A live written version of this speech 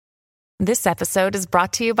This episode is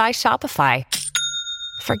brought to you by Shopify.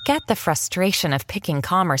 Forget the frustration of picking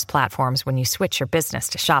commerce platforms when you switch your business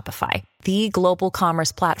to Shopify, the global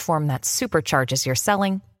commerce platform that supercharges your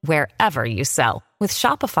selling wherever you sell. With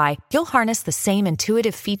Shopify, you'll harness the same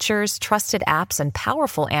intuitive features, trusted apps, and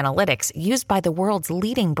powerful analytics used by the world's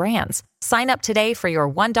leading brands. Sign up today for your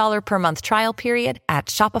 $1 per month trial period at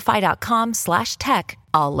shopify.com/tech,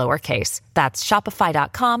 all lowercase. That's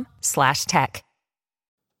shopify.com/tech.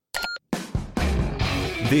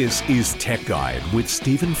 This is Tech Guide with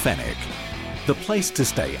Stephen Fenech, the place to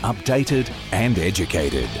stay updated and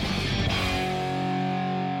educated.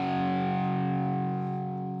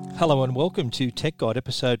 Hello and welcome to Tech Guide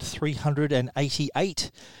episode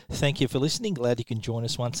 388. Thank you for listening. Glad you can join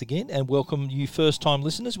us once again, and welcome you first-time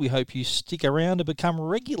listeners. We hope you stick around and become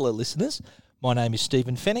regular listeners. My name is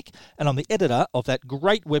Stephen Fenech, and I'm the editor of that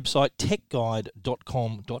great website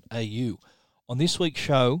techguide.com.au. On this week's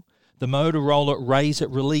show, the Motorola Razr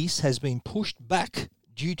release has been pushed back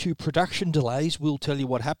due to production delays. We'll tell you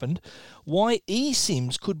what happened. Why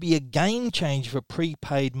eSIMs could be a game changer for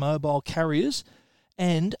prepaid mobile carriers.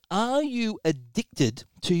 And are you addicted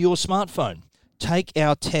to your smartphone? Take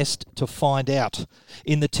our test to find out.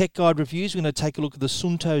 In the Tech Guide reviews, we're going to take a look at the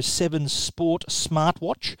Suunto 7 Sport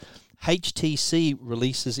smartwatch. HTC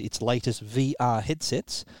releases its latest VR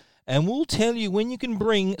headsets. And we'll tell you when you can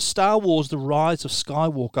bring Star Wars The Rise of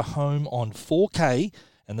Skywalker home on 4K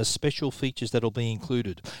and the special features that'll be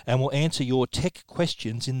included. And we'll answer your tech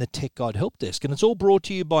questions in the Tech Guide Help Desk. And it's all brought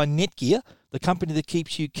to you by Netgear, the company that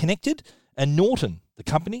keeps you connected, and Norton, the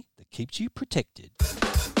company that keeps you protected.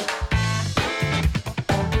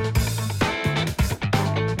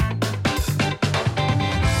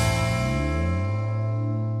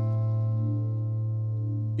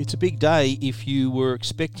 It's a big day if you were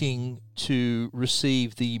expecting to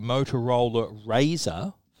receive the Motorola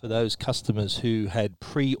Razr for those customers who had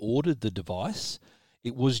pre-ordered the device.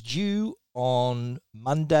 It was due on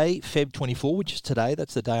Monday, Feb 24, which is today.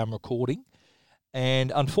 That's the day I'm recording.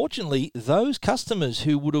 And unfortunately, those customers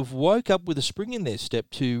who would have woke up with a spring in their step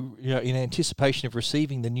to, in anticipation of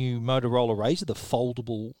receiving the new Motorola Razr, the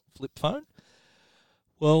foldable flip phone,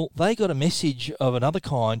 well, they got a message of another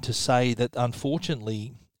kind to say that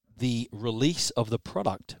unfortunately the release of the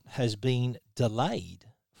product has been delayed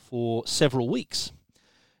for several weeks.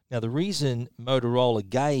 Now, the reason Motorola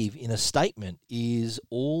gave in a statement is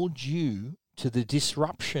all due to the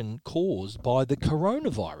disruption caused by the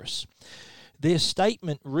coronavirus. Their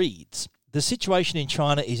statement reads, "The situation in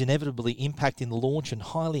China is inevitably impacting the launch and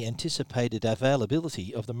highly anticipated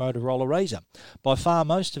availability of the Motorola Razr. By far,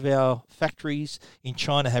 most of our factories in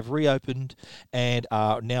China have reopened and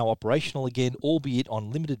are now operational again, albeit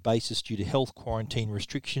on limited basis due to health quarantine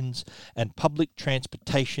restrictions and public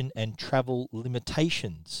transportation and travel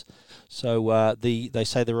limitations." So they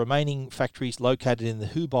say the remaining factories located in the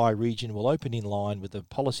Hubei region will open in line with the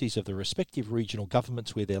policies of the respective regional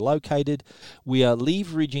governments where they're located. We are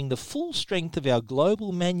leveraging the full strength of our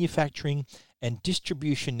global manufacturing and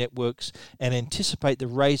distribution networks and anticipate the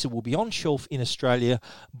Razr will be on shelf in Australia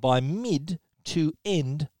by mid to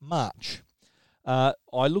end March. I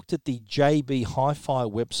looked at the JB Hi-Fi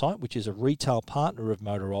website, which is a retail partner of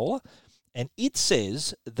Motorola, and it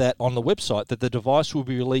says that on the website that the device will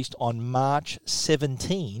be released on March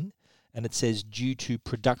 17, and it says due to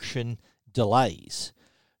production delays.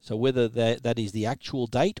 So whether that is the actual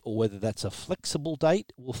date or whether that's a flexible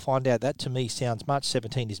date, we'll find out. That to me sounds March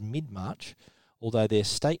 17 is mid-March, although their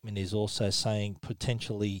statement is also saying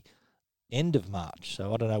potentially end of March.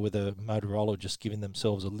 So I don't know whether Motorola are just giving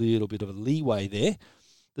themselves a little bit of a leeway there.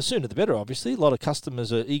 The sooner the better, obviously. A lot of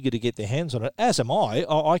customers are eager to get their hands on it, as am I.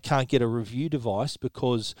 I can't get a review device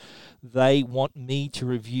because they want me to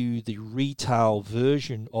review the retail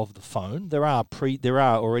version of the phone. There are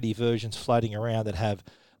already versions floating around that have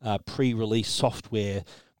pre-release software.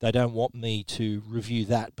 They don't want me to review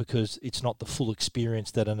that because it's not the full experience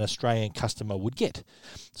that an Australian customer would get.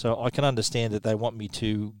 So I can understand that they want me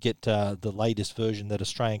to get the latest version that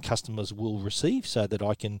Australian customers will receive so that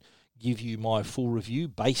I can give you my full review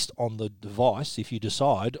based on the device if you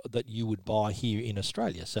decide that you would buy here in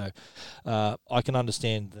Australia. So I can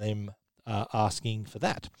understand them asking for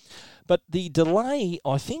that. But the delay,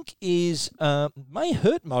 I think, may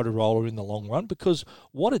hurt Motorola in the long run because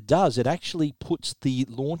what it does, it actually puts the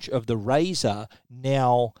launch of the Razr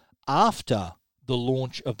now after the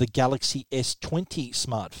launch of the Galaxy S20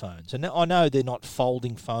 smartphones. And I know they're not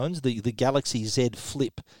folding phones. The Galaxy Z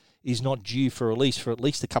Flip is not due for release for at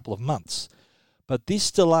least a couple of months. But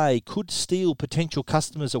this delay could steal potential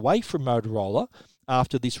customers away from Motorola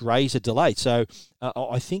after this Razer delay. So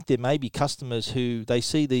I think there may be customers who they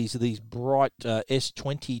see these bright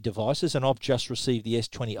S20 devices, and I've just received the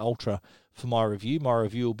S20 Ultra for my review. My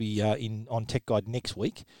review will be on Tech Guide next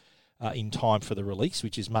week in time for the release,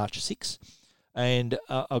 which is March 6th. And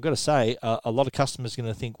I've got to say, a lot of customers are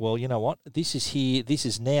going to think, well, you know what, this is here, this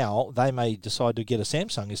is now. They may decide to get a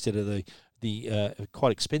Samsung instead of the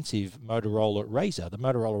quite expensive Motorola Razer. The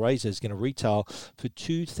Motorola Razer is going to retail for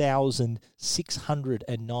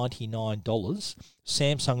 $2,699.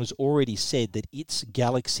 Samsung has already said that its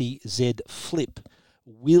Galaxy Z Flip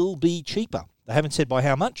will be cheaper. They haven't said by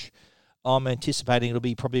how much. I'm anticipating it'll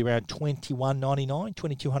be probably around $2,199,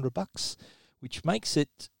 $2,200, which makes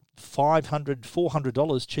it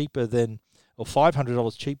 $400 cheaper than, or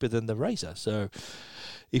 $500 cheaper than the Razer. So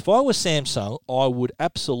if I was Samsung, I would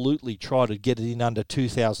absolutely try to get it in under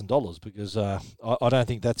 $2,000 because I don't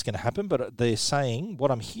think that's going to happen. But they're saying,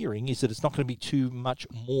 what I'm hearing is that it's not going to be too much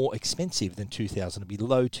more expensive than $2,000. It'll be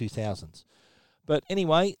low 2000s. But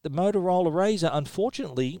anyway, the Motorola Razer,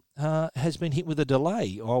 unfortunately, has been hit with a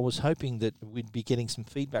delay. I was hoping that we'd be getting some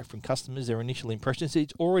feedback from customers, their initial impressions.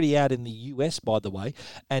 It's already out in the US, by the way,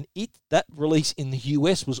 and that release in the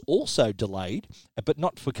US was also delayed, but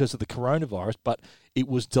not because of the coronavirus, but it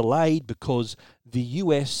was delayed because the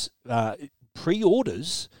US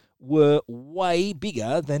pre-orders were way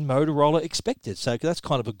bigger than Motorola expected. So that's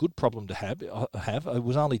kind of a good problem to have. It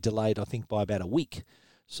was only delayed, I think, by about a week.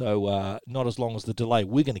 So not as long as the delay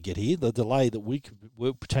we're going to get here. The delay that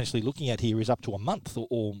we're potentially looking at here is up to a month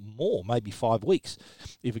or more, maybe 5 weeks,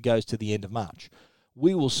 if it goes to the end of March.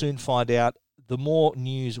 We will soon find out. The more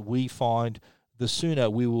news we find, the sooner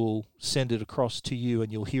we will send it across to you,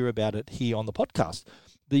 and you'll hear about it here on the podcast.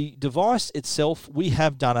 The device itself, we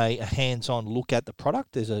have done a hands-on look at the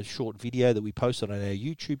product. There's a short video that we posted on our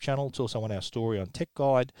YouTube channel. It's also on our story on Tech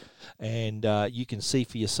Guide, and you can see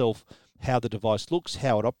for yourself how the device looks,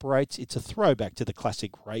 how it operates. It's a throwback to the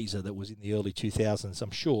classic Razer that was in the early 2000s.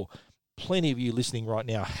 I'm sure plenty of you listening right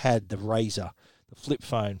now had the Razer, the flip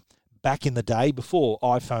phone, back in the day before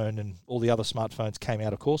iPhone and all the other smartphones came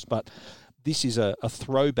out, of course. But this is a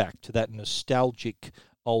throwback to that nostalgic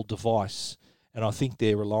old device. And I think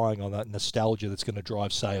they're relying on that nostalgia that's going to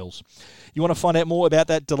drive sales. You want to find out more about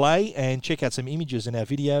that delay and check out some images in our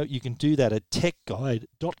video, you can do that at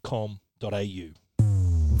techguide.com.au.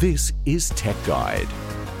 This is Tech Guide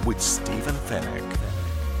with Stephen Fenech.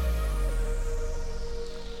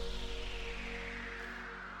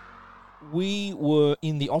 We were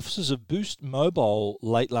in the offices of Boost Mobile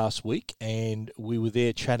late last week, and we were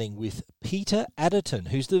there chatting with Peter Adderton,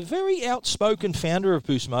 who's the very outspoken founder of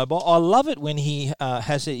Boost Mobile. I love it when he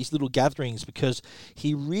has his little gatherings because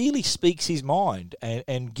he really speaks his mind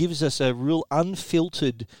and gives us a real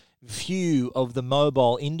unfiltered view of the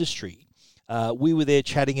mobile industry. We were there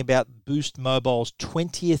chatting about Boost Mobile's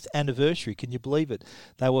 20th anniversary. Can you believe it?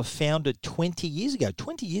 They were founded 20 years ago.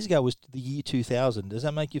 20 years ago was the year 2000. Does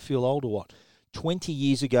that make you feel old or what? 20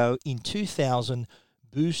 years ago in 2000,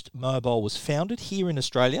 Boost Mobile was founded here in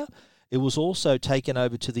Australia. It was also taken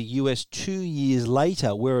over to the US 2 years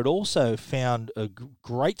later, where it also found a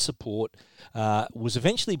great support, was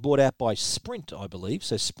eventually bought out by Sprint, I believe.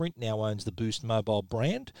 So Sprint now owns the Boost Mobile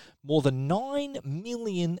brand. More than 9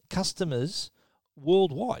 million customers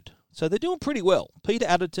worldwide. So they're doing pretty well. Peter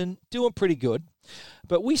Adderton, doing pretty good.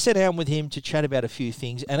 But we sat down with him to chat about a few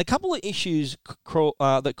things, and a couple of issues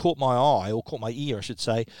that caught my eye, or caught my ear, I should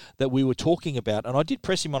say, that we were talking about. And I did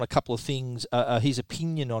press him on a couple of things, his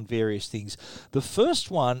opinion on various things. The first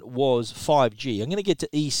one was 5G. I'm going to get to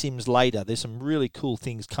eSIMs later. There's some really cool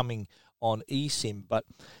things coming on eSIM, but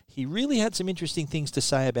he really had some interesting things to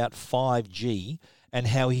say about 5G and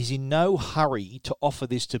how he's in no hurry to offer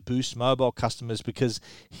this to Boost Mobile customers because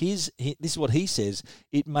this is what he says,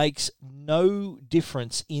 it makes no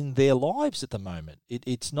difference in their lives at the moment.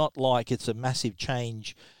 It's not like it's a massive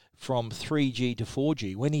change from 3G to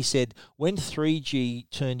 4G. When he said, when 3G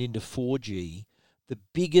turned into 4G, the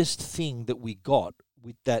biggest thing that we got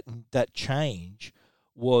with that change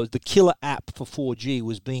was the killer app for 4G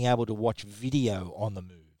was being able to watch video on the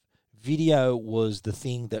move. Video was the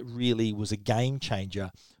thing that really was a game changer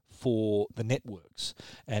for the networks.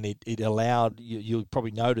 And it allowed, you'll probably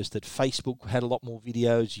notice that Facebook had a lot more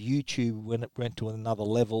videos, YouTube went to another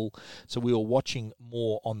level, so we were watching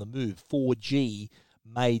more on the move. 4G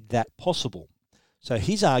made that possible. So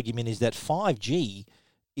his argument is that 5G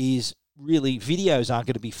is really, videos aren't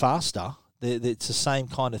going to be faster. It's the same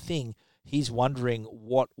kind of thing. He's wondering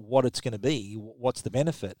what it's going to be, what's the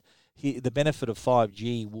benefit. The benefit of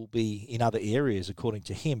 5G will be in other areas, according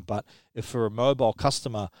to him. But if for a mobile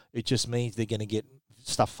customer, it just means they're going to get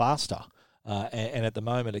stuff faster. and at the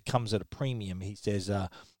moment it comes at a premium. He says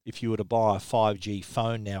if you were to buy a 5G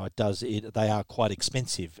phone now, they are quite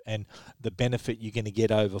expensive, and the benefit you're going to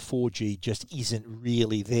get over 4G just isn't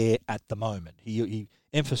really there at the moment. He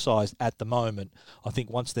emphasised at the moment. I think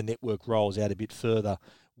once the network rolls out a bit further,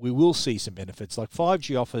 we will see some benefits. Like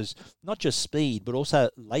 5G offers not just speed, but also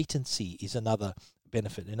latency is another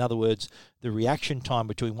benefit. In other words, the reaction time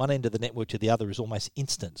between one end of the network to the other is almost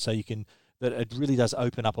instant. So that it really does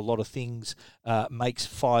open up a lot of things, makes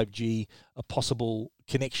 5G a possible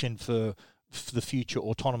connection for the future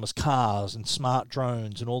autonomous cars and smart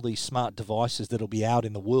drones and all these smart devices that'll be out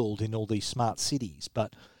in the world in all these smart cities.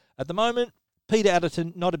 But at the moment, Peter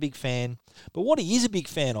Adderton, not a big fan. But what he is a big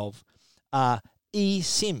fan of are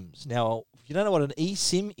eSIMs. Now, if you don't know what an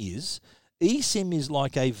eSIM is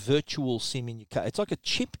like a virtual SIM in your car. It's like a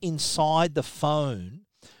chip inside the phone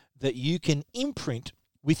that you can imprint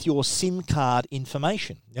with your SIM card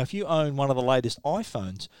information. Now, if you own one of the latest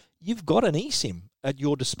iPhones, you've got an eSIM at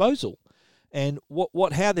your disposal. And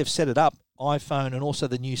how they've set it up, iPhone and also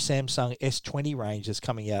the new Samsung S20 range that's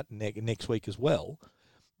coming out next week as well.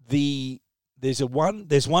 There's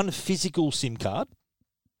one physical SIM card,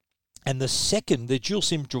 and they're dual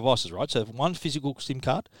SIM devices, right? So one physical SIM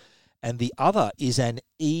card, and the other is an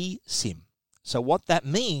eSIM. So what that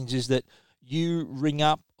means is that you ring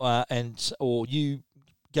up or you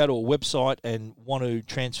go to a website and want to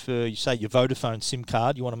transfer, you say your Vodafone SIM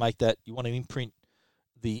card, you want to imprint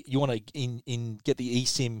get the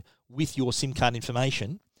eSIM with your SIM card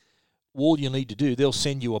information. All you need to do, they'll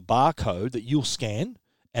send you a barcode that you'll scan,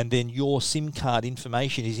 and then your SIM card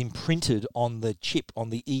information is imprinted on the chip, on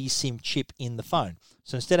the eSIM chip in the phone.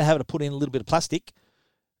 So instead of having to put in a little bit of plastic,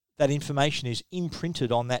 that information is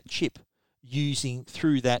imprinted on that chip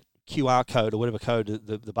through that QR code or whatever code,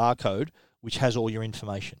 the barcode, which has all your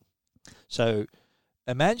information. So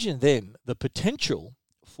imagine then the potential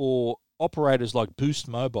for operators like Boost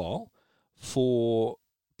Mobile, for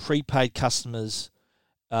prepaid customers,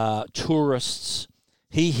 tourists.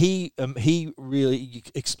 He really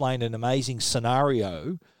explained an amazing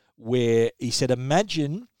scenario where he said,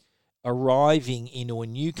 imagine arriving into a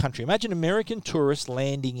new country. Imagine American tourists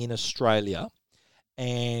landing in Australia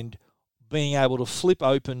and being able to flip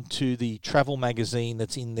open to the travel magazine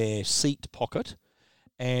that's in their seat pocket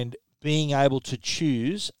and being able to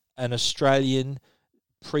choose an Australian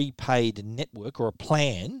prepaid network or a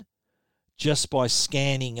plan just by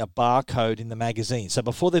scanning a barcode in the magazine. So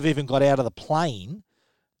before they've even got out of the plane,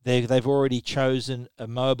 they've already chosen a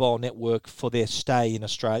mobile network for their stay in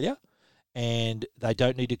Australia, and they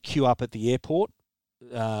don't need to queue up at the airport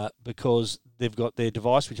because they've got their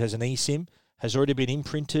device, which has an eSIM, has already been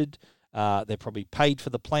imprinted. They're probably paid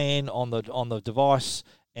for the plan on the device,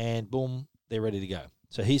 and boom, they're ready to go.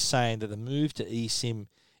 So he's saying that the move to eSIM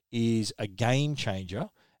is a game changer,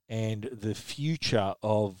 and the future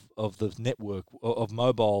of the network of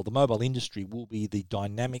the mobile industry will be the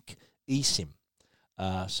dynamic eSIM.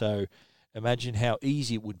 So imagine how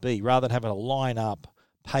easy it would be, rather than having to line up,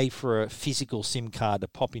 pay for a physical SIM card to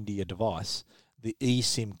pop into your device. The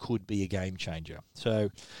eSIM could be a game changer. So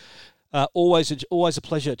always a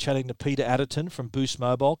pleasure chatting to Peter Adderton from Boost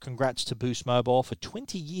Mobile. Congrats to Boost Mobile for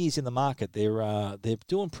 20 years in the market. They're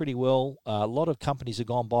doing pretty well. A lot of companies have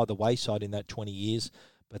gone by the wayside in that 20 years,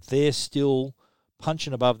 but they're still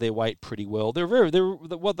punching above their weight pretty well. They're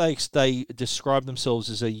what they describe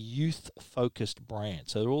themselves as a youth-focused brand.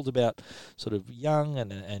 So they're all about sort of young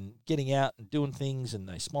and getting out and doing things, and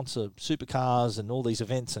they sponsor supercars and all these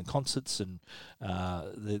events and concerts, and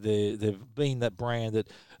they've been that brand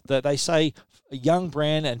that they say a young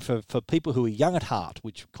brand, and for people who are young at heart,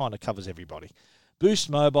 which kind of covers everybody. Boost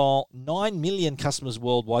Mobile, 9 million customers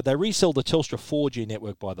worldwide. They resell the Telstra 4G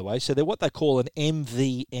network, by the way. So they're what they call an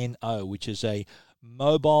MVNO, which is a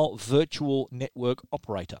mobile virtual network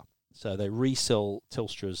operator. So they resell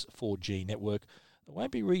Telstra's 4G network. They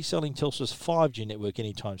won't be reselling Telstra's 5G network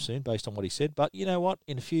anytime soon, based on what he said. But you know what?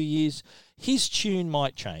 In a few years, his tune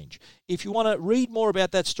might change. If you want to read more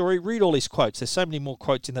about that story, read all his quotes. There's so many more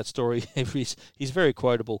quotes in that story. He's very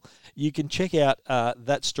quotable. You can check out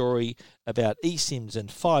that story about eSIMs and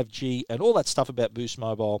 5G and all that stuff about Boost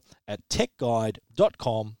Mobile at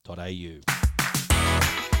techguide.com.au.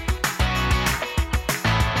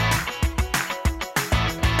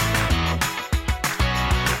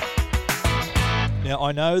 Now,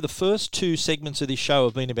 I know the first two segments of this show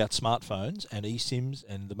have been about smartphones and eSIMs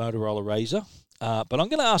and the Motorola Razr, but I'm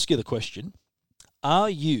going to ask you the question, are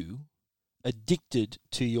you addicted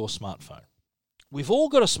to your smartphone? We've all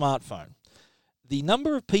got a smartphone. The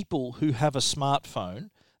number of people who have a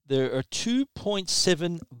smartphone, there are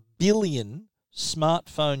 2.7 billion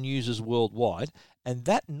smartphone users worldwide, and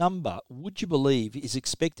that number, would you believe, is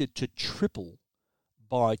expected to triple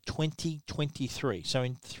by 2023. So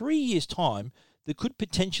in 3 years' time, there could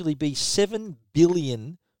potentially be 7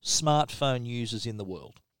 billion smartphone users in the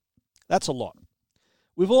world. That's a lot.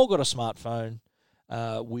 We've all got a smartphone.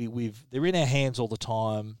 They're in our hands all the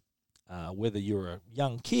time, whether you're a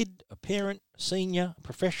young kid, a parent, a senior, a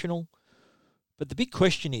professional. But the big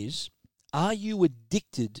question is, are you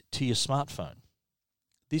addicted to your smartphone?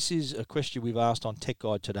 This is a question we've asked on Tech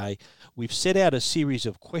Guide today. We've set out a series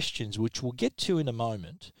of questions, which we'll get to in a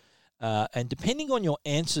moment. And depending on your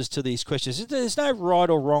answers to these questions, there's no right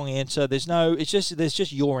or wrong answer. There's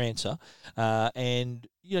just your answer. And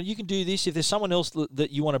you can do this if there's someone else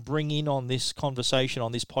that you want to bring in on this conversation,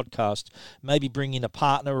 on this podcast. Maybe bring in a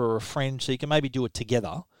partner or a friend, so you can maybe do it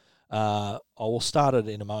together. I will start it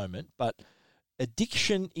in a moment. But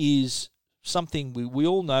addiction is something we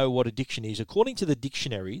all know what addiction is. According to the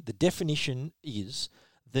dictionary, the definition is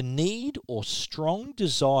the need or strong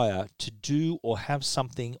desire to do or have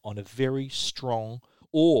something on a very strong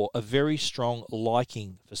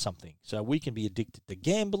liking for something. So we can be addicted to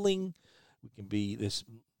gambling. We can be there's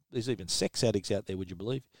even sex addicts out there, would you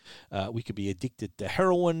believe? We could be addicted to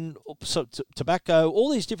heroin, tobacco, all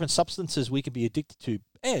these different substances we can be addicted to.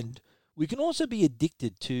 And we can also be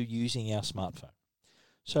addicted to using our smartphone.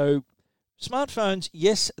 So smartphones,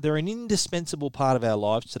 yes, they're an indispensable part of our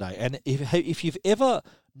lives today. And if you've ever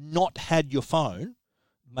not had your phone,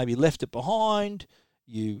 maybe left it behind,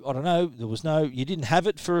 you didn't have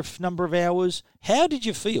it for a number of hours, how did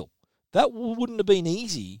you feel? That wouldn't have been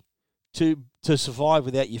easy to survive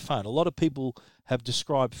without your phone. A lot of people have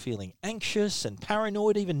described feeling anxious and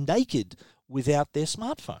paranoid, even naked, without their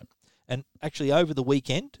smartphone. And actually over the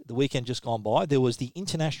weekend just gone by, there was the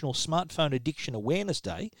International Smartphone Addiction Awareness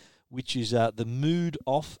Day, which is the Mood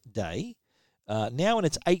Off Day, now in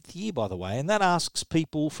its 8th year, by the way, and that asks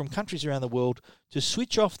people from countries around the world to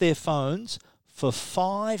switch off their phones for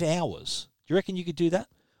 5 hours. Do you reckon you could do that?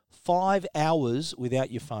 5 hours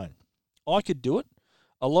without your phone. I could do it.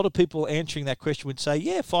 A lot of people answering that question would say,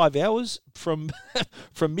 yeah, 5 hours from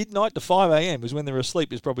midnight to 5 a.m. is when they're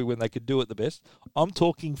asleep, is probably when they could do it the best. I'm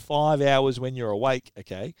talking 5 hours when you're awake,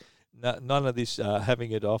 okay? None of this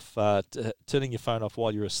having it off, turning your phone off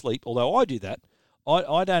while you're asleep, although I do that.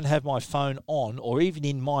 I don't have my phone on or even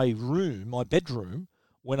in my room, my bedroom,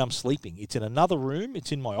 when I'm sleeping. It's in another room.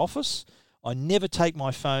 It's in my office. I never take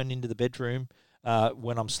my phone into the bedroom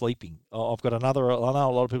when I'm sleeping. I've got another. I know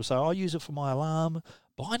a lot of people say, I use it for my alarm.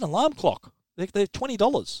 Buy an alarm clock. They're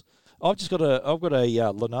 $20. I've got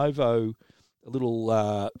a Lenovo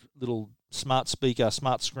little smart speaker,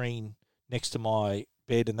 smart screen next to my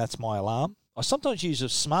bed, and that's my alarm. I sometimes use a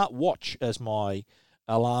smart watch as my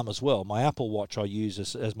alarm as well. My Apple Watch I use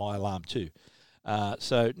as my alarm too.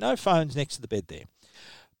 So no phones next to the bed there.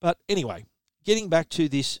 But anyway, getting back to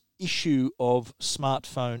this issue of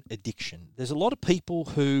smartphone addiction, there's a lot of people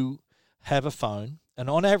who have a phone, and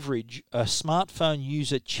on average, a smartphone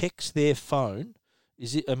user checks their phone.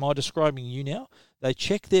 Am I describing you now? They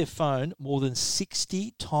check their phone more than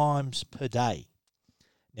 60 times per day.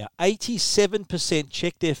 Now, 87%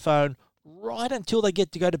 check their phone right until they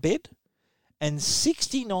get to go to bed, and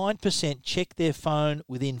 69% check their phone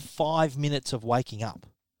within 5 minutes of waking up.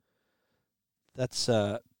 That's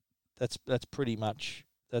pretty much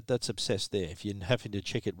that's obsessed there. If you're having to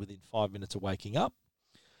check it within 5 minutes of waking up,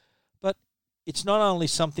 but it's not only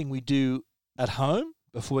something we do at home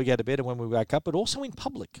before we go to bed and when we wake up, but also in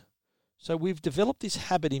public. So we've developed this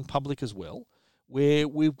habit in public as well, where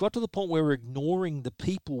we've got to the point where we're ignoring the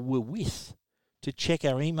people we're with to check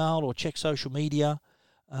our email or check social media.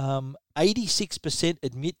 86%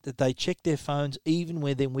 admit that they check their phones even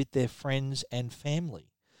when they're with their friends and family.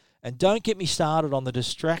 And don't get me started on the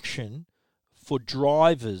distraction for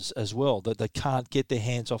drivers as well, that they can't get their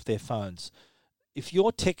hands off their phones. If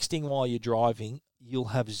you're texting while you're driving, you'll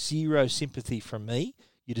have zero sympathy from me.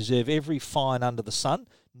 You deserve every fine under the sun.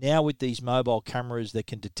 Now with these mobile cameras that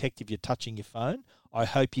can detect if you're touching your phone, I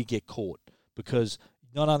hope you get caught, because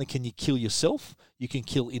not only can you kill yourself, you can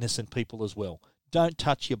kill innocent people as well. Don't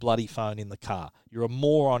touch your bloody phone in the car. You're a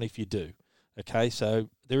moron if you do. Okay, so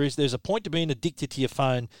there's a point to being addicted to your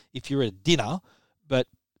phone if you're at dinner, but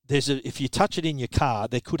if you touch it in your car,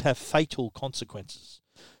 there could have fatal consequences.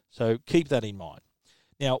 So keep that in mind.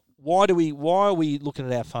 Now, why are we looking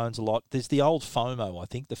at our phones a lot? There's the old FOMO, I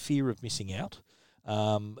think, the fear of missing out.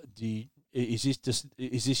 Is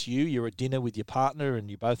this you? You're at dinner with your partner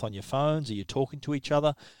and you're both on your phones. Are you talking to each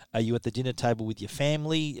other? Are you at the dinner table with your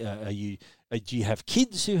family? Do you have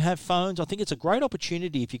kids who have phones? I think it's a great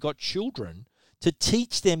opportunity if you've got children to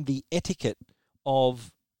teach them the etiquette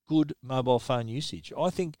of good mobile phone usage. I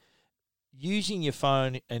think using your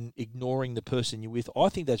phone and ignoring the person you're with, I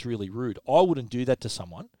think that's really rude. I wouldn't do that to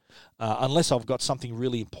someone unless I've got something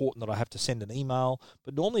really important that I have to send an email.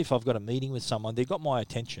 But normally if I've got a meeting with someone, they've got my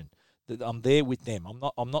attention. That I'm there with them.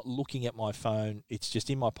 I'm not looking at my phone. It's just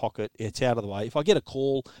in my pocket. It's out of the way. If I get a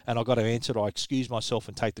call and I've got to answer it, I excuse myself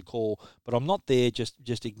and take the call. But I'm not there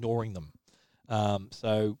just ignoring them.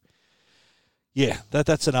 Yeah,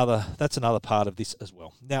 that's another part of this as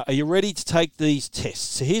well. Now, are you ready to take these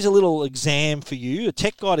tests? So here's a little exam for you, a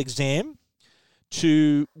Tech Guide exam,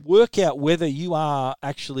 to work out whether you are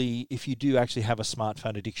actually, if you do actually have a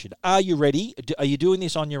smartphone addiction. Are you ready? Are you doing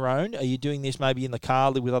this on your own? Are you doing this maybe in the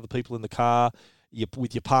car, with other people in the car,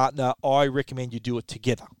 with your partner? I recommend you do it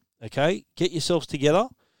together, okay? Get yourselves together.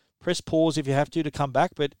 Press pause if you have to come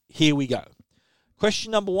back, but here we go.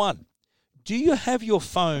 Question number 1. Do you have your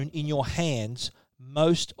phone in your hands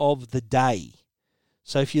most of the day?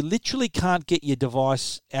 So if you literally can't get your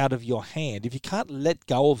device out of your hand, if you can't let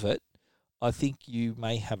go of it, I think you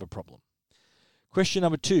may have a problem. Question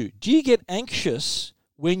number 2. Do you get anxious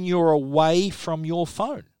when you're away from your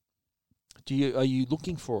phone? Are you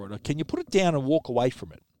looking for it? Or can you put it down and walk away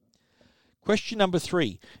from it? Question number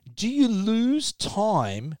 3. Do you lose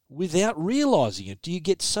time without realizing it? Do you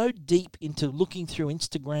get so deep into looking through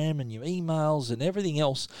Instagram and your emails and everything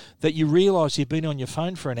else that you realize you've been on your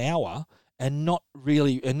phone for an hour and not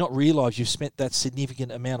realize you've spent that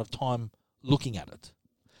significant amount of time looking at it?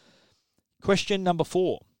 Question number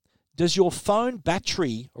 4. Does your phone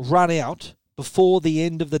battery run out before the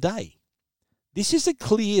end of the day? This is a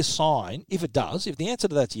clear sign, if it does, if the answer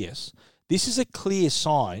to that's yes, this is a clear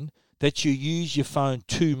sign that you use your phone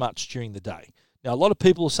too much during the day. Now, a lot of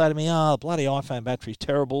people will say to me, bloody iPhone battery's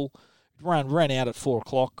terrible. It ran out at 4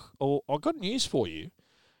 o'clock. Or I've got news for you.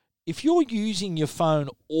 If you're using your phone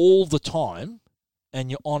all the time and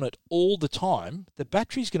you're on it all the time, the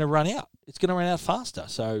battery's going to run out. It's going to run out faster.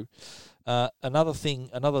 So another sign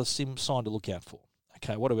to look out for.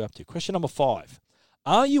 Okay, what are we up to? Question number 5.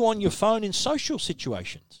 Are you on your phone in social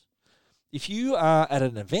situations? If you are at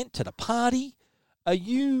an event, at a party, are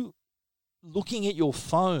you looking at your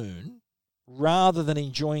phone rather than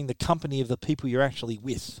enjoying the company of the people you're actually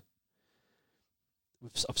with?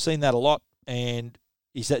 I've seen that a lot, and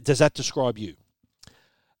does that describe you?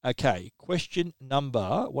 Okay, question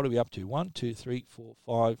number, what are we up to? 1, 2, 3, 4,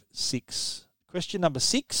 5, 6. Question number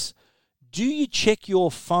 6, do you check your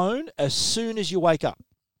phone as soon as you wake up?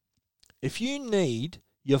 If you need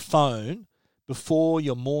your phone before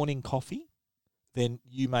your morning coffee, then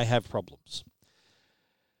you may have problems.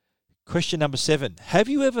 Question number 7, have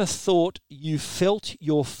you ever thought you felt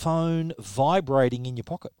your phone vibrating in your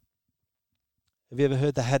pocket? Have you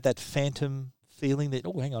ever had that phantom feeling that,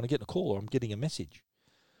 hang on, I'm getting a call or I'm getting a message?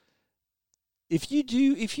 If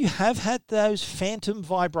you have had those phantom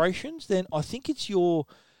vibrations, then I think it's your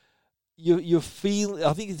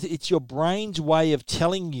I think it's your brain's way of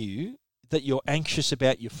telling you that you're anxious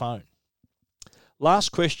about your phone. Last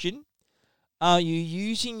question, are you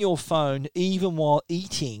using your phone even while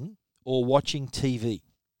eating or watching TV?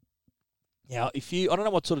 Now, I don't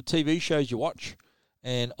know what sort of TV shows you watch,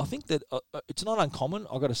 and I think that it's not uncommon,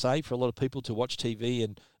 I've got to say, for a lot of people to watch TV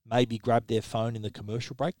and maybe grab their phone in the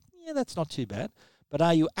commercial break. Yeah, that's not too bad. But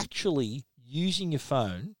are you actually using your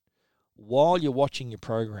phone while you're watching your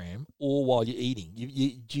program or while you're eating?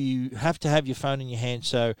 Do you have to have your phone in your hand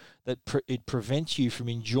so that it prevents you from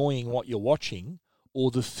enjoying what you're watching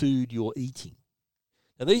or the food you're eating?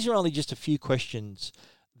 Now, these are only just a few questions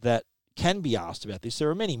that can be asked about this.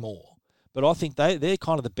 There are many more, but I think they're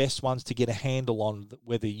kind of the best ones to get a handle on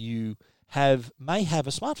whether you may have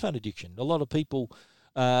a smartphone addiction. A lot of people,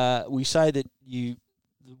 we say that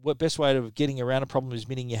the best way of getting around a problem is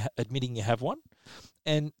admitting you have one.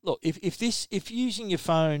 And look, if using your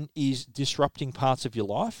phone is disrupting parts of your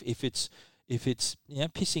life, if it's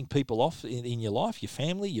pissing people off in your life, your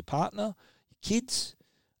family, your partner, your kids,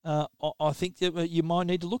 I think that you might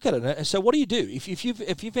need to look at it. And so what do you do? If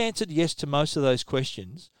you've answered yes to most of those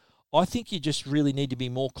questions, I think you just really need to be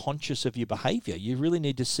more conscious of your behaviour. You really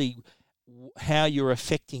need to see how you're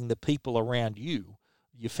affecting the people around you,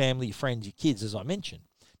 your family, your friends, your kids, as I mentioned.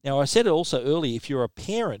 Now, I said it also earlier, if you're a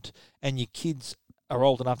parent and your kids are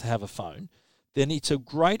old enough to have a phone, then it's a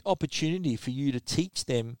great opportunity for you to teach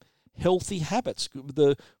them healthy habits,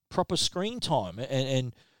 the proper screen time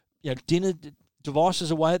and dinner devices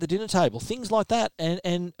away at the dinner table, things like that.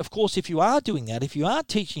 And of course, if you are doing that, if you are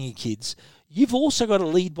teaching your kids, you've also got to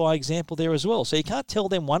lead by example there as well. So you can't tell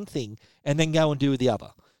them one thing and then go and do the other,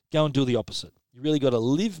 go and do the opposite. You really got to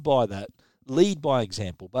live by that, lead by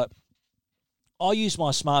example. But I use my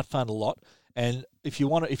smartphone a lot, And if you're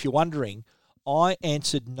wondering, I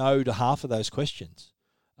answered no to half of those questions.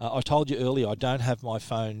 I told you earlier, I don't have my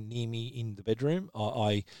phone near me in the bedroom.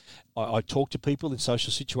 I talk to people in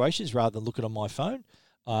social situations rather than looking on my phone.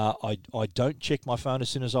 I don't check my phone as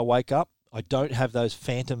soon as I wake up. I don't have those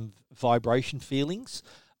phantom vibration feelings.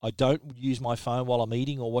 I don't use my phone while I'm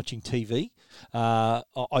eating or watching TV. I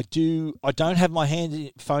don't have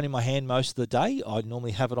my phone in my hand most of the day. I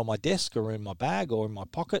normally have it on my desk or in my bag or in my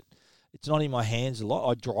pocket. It's not in my hands a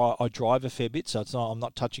lot. I drive a fair bit, so I'm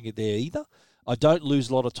not touching it there either. I don't lose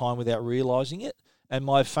a lot of time without realising it, and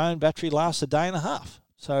my phone battery lasts a day and a half.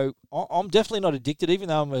 So I'm definitely not addicted, even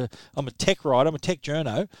though I'm a tech writer, I'm a tech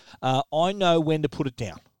journo. I know when to put it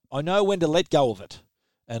down. I know when to let go of it.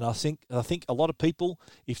 And I think a lot of people,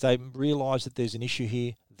 if they realise that there's an issue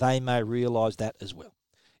here, they may realise that as well.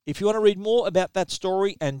 If you want to read more about that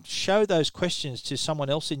story and show those questions to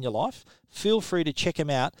someone else in your life, feel free to check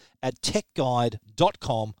them out at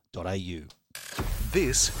techguide.com.au.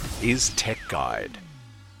 This is Tech Guide.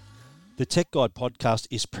 The Tech Guide podcast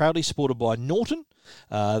is proudly supported by Norton.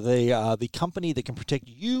 They are the company that can protect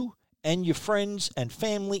you and your friends and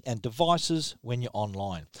family and devices when you're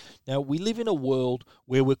online. Now, we live in a world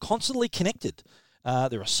where we're constantly connected. There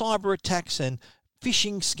are cyber attacks and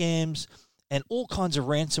phishing scams and all kinds of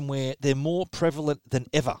ransomware. They're more prevalent than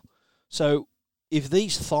ever. So if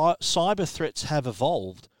these cyber threats have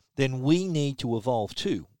evolved, then we need to evolve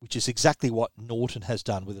too, which is exactly what Norton has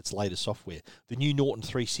done with its latest software. The new Norton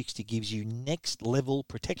 360 gives you next-level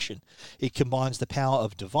protection. It combines the power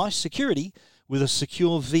of device security with a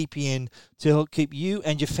secure VPN to help keep you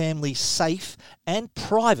and your family safe and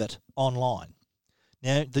private online.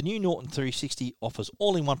 Now, the new Norton 360 offers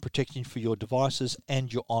all-in-one protection for your devices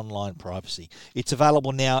and your online privacy. It's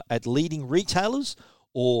available now at leading retailers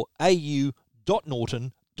or au.norton.com.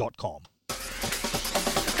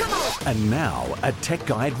 And now, a Tech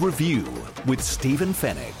Guide review with Stephen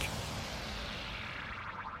Fenech.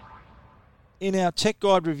 In our Tech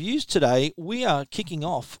Guide reviews today, we are kicking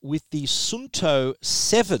off with the Suunto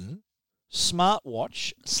 7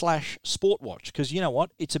 smartwatch/sportwatch, because you know what?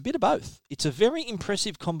 It's a bit of both. It's a very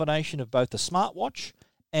impressive combination of both a smartwatch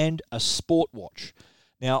and a sport watch.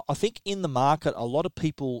 Now, I think in the market, a lot of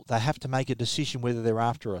people, they have to make a decision whether they're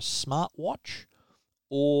after a smartwatch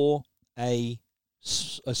or a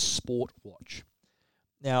sport watch.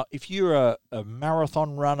 Now, if you're a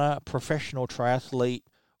marathon runner, professional triathlete,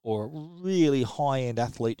 or a really high-end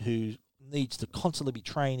athlete who needs to constantly be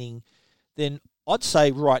training, then I'd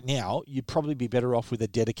say right now you'd probably be better off with a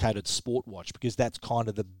dedicated sport watch, because that's kind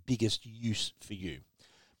of the biggest use for you.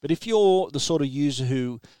 But if you're the sort of user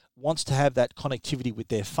who wants to have that connectivity with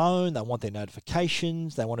their phone, they want their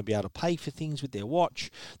notifications, they want to be able to pay for things with their watch,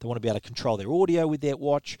 they want to be able to control their audio with their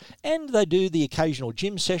watch, and they do the occasional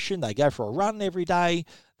gym session, they go for a run every day,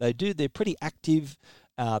 they're pretty active.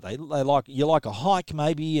 They like a hike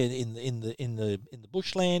maybe in the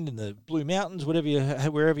bushland, in the Blue Mountains, wherever you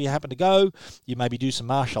happen to go. You maybe do some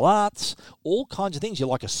martial arts, all kinds of things. You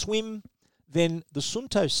like a swim, then the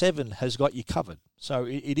Suunto 7 has got you covered. So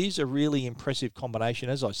it is a really impressive combination,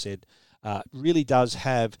 as I said. Really does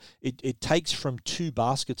have it takes from two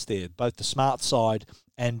baskets there, both the smart side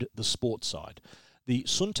and the sports side. The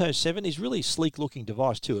Suunto 7 is really a sleek-looking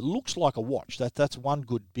device too. It looks like a watch. That's one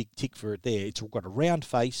good big tick for it there. It's got a round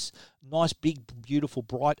face, nice, big, beautiful,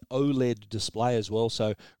 bright OLED display as well,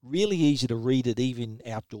 so really easy to read it even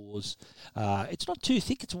outdoors. It's not too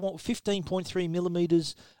thick. It's 15.3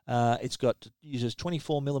 millimeters. Uses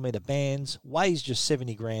 24 millimeter bands, weighs just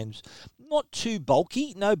 70 grams. Not too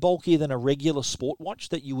bulky, no bulkier than a regular sport watch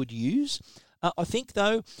that you would use. I think,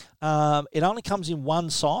 though, it only comes in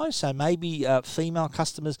one size, so maybe female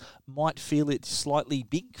customers might feel it slightly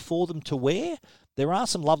big for them to wear. There are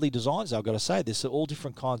some lovely designs, I've got to say. There's all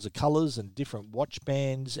different kinds of colours and different watch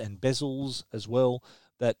bands and bezels as well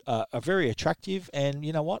that are very attractive. And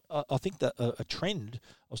you know what? I think that a trend,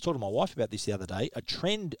 I was talking to my wife about this the other day, a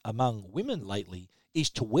trend among women lately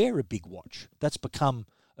is to wear a big watch. That's become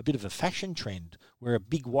a bit of a fashion trend where a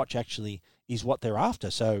big watch actually is what they're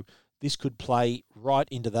after. So this could play right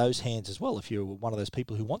into those hands as well. If you're one of those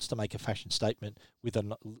people who wants to make a fashion statement with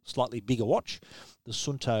a slightly bigger watch, the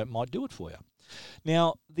Suunto might do it for you.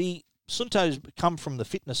 Now, the Suunto's come from the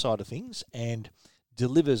fitness side of things and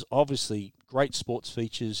delivers obviously great sports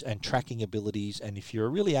features and tracking abilities. And if you're a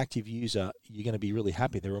really active user, you're going to be really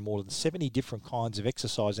happy. There are more than 70 different kinds of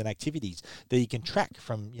exercise and activities that you can track,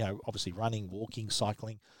 from, obviously running, walking,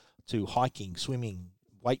 cycling, to hiking, swimming,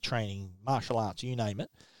 weight training, martial arts, you name it.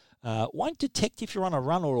 Won't detect if you're on a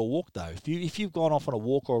run or a walk, though. If you've gone off on a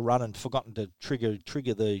walk or a run and forgotten to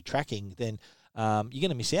trigger the tracking, then you're going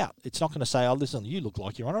to miss out. It's not going to say, "Oh, listen, you look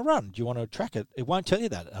like you're on a run. Do you want to track it?" It won't tell you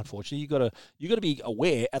that. Unfortunately, you got to be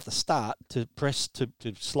aware at the start to press to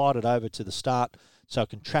slide it over to the start so it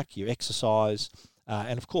can track your exercise.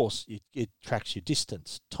 And of course, it tracks your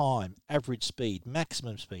distance, time, average speed,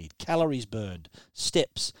 maximum speed, calories burned,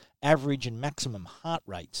 steps, average and maximum heart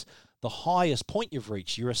rates, the highest point you've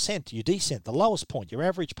reached, your ascent, your descent, the lowest point, your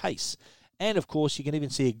average pace. And of course, you can even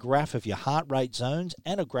see a graph of your heart rate zones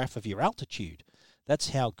and a graph of your altitude.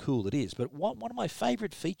 That's how cool it is. But one of my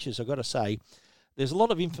favorite features, I've got to say, there's a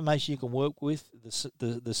lot of information you can work with.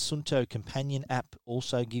 The Suunto Companion app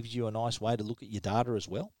also gives you a nice way to look at your data as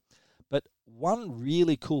well. But one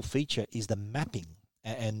really cool feature is the mapping.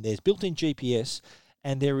 And there's built-in GPS,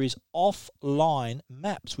 and there is offline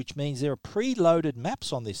maps, which means there are preloaded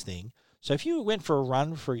maps on this thing. So if you went for a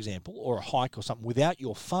run, for example, or a hike or something without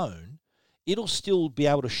your phone, it'll still be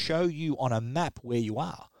able to show you on a map where you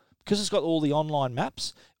are. Because it's got all the online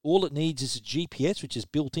maps, all it needs is a GPS, which is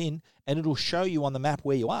built in, and it'll show you on the map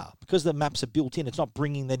where you are. Because the maps are built in, it's not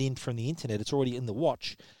bringing that in from the internet, it's already in the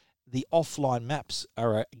watch. The offline maps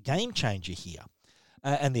are a game changer here.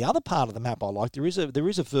 And the other part of the map I like, there is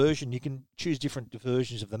a version, you can choose different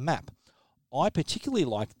versions of the map. I particularly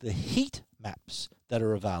like the heat maps that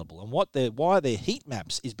are available. And why they're heat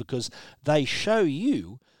maps is because they show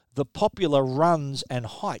you the popular runs and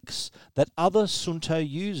hikes that other Suunto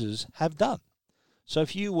users have done. So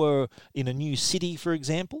if you were in a new city, for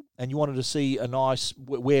example, and you wanted to see a nice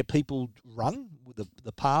where people run,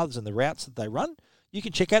 the paths and the routes that they run, you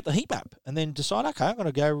can check out the heat map and then decide, okay, I'm going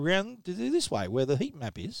to go around to this way where the heat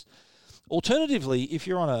map is. Alternatively, if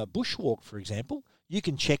you're on a bushwalk, for example, you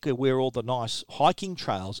can check where all the nice hiking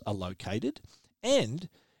trails are located. And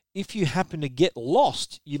if you happen to get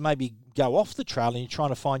lost, you maybe go off the trail and you're trying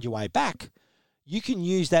to find your way back, you can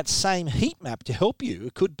use that same heat map to help you.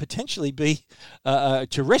 It could potentially be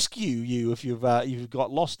to rescue you if you've got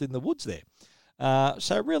lost in the woods there.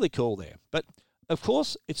 So really cool there. But of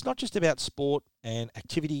course, it's not just about sport and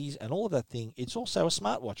activities and all of that thing. It's also a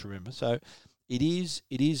smartwatch, remember. So it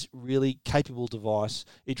is really capable device.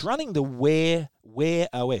 It's running the Wear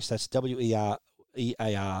OS. That's WEAR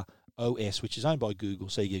OS, which is owned by Google.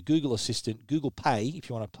 So you get Google Assistant, Google Pay if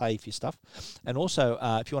you want to pay for your stuff, and also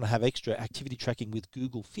if you want to have extra activity tracking with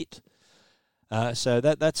Google Fit. So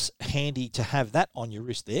that's handy to have that on your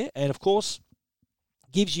wrist there. And of course,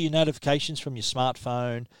 gives you notifications from your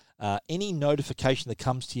smartphone. Any notification that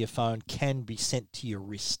comes to your phone can be sent to your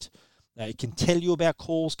wrist. It can tell you about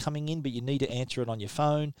calls coming in, but you need to answer it on your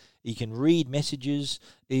phone. You can read messages,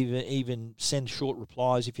 even send short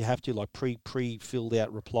replies if you have to, like pre-filled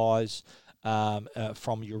out replies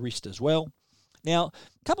from your wrist as well. Now,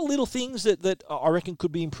 a couple of little things that I reckon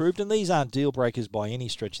could be improved, and these aren't deal breakers by any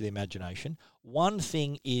stretch of the imagination. One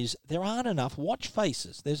thing is there aren't enough watch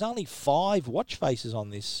faces. There's only 5 watch faces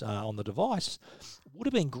on this on the device. Would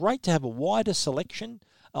have been great to have a wider selection.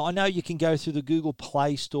 I know you can go through the Google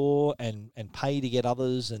Play Store and pay to get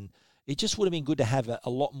others, and it just would have been good to have a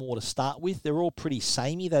lot more to start with. They're all pretty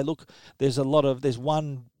samey. There's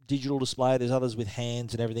one digital display, there's others with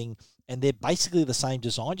hands and everything, and they're basically the same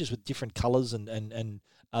design, just with different colours and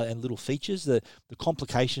little features. The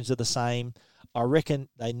complications are the same. I reckon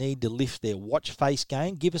they need to lift their watch face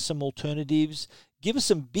game, give us some alternatives, give us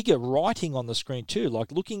some bigger writing on the screen too, like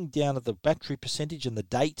looking down at the battery percentage and the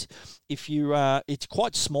date. If you, it's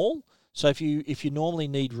quite small, so if you normally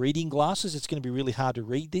need reading glasses, it's going to be really hard to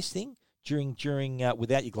read this thing during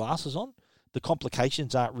without your glasses on. The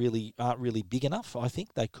complications aren't really big enough. I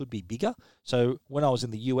think they could be bigger. So when I was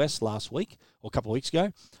in the US last week or a couple of weeks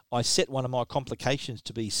ago, I set one of my complications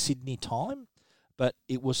to be Sydney time. But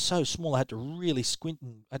it was so small I had to really squint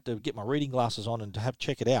and had to get my reading glasses on and to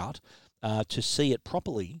check it out to see it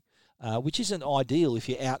properly, which isn't ideal if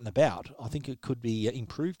you're out and about. I think it could be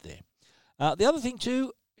improved there. The other thing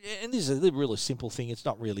too, and this is a really simple thing, it's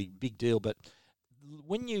not really a big deal, but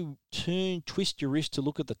when you twist your wrist to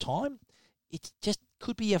look at the time, it just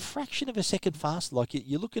could be a fraction of a second faster. Like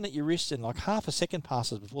you're looking at your wrist and like half a second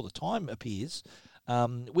passes before the time appears.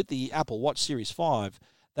 With the Apple Watch Series 5,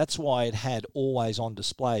 that's why it had always on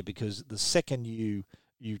display, because the second you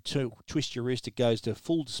twist your wrist, it goes to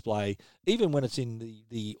full display. Even when it's in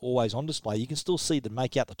the always on display, you can still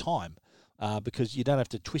make out the time because you don't have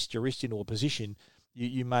to twist your wrist into a position.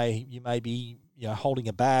 You may be holding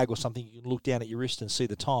a bag or something. You can look down at your wrist and see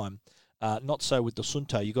the time. Not so with the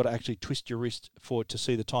Suunto. You've got to actually twist your wrist for it to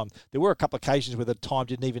see the time. There were a couple of occasions where the time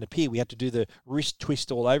didn't even appear. We had to do the wrist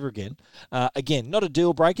twist all over again. Again, not a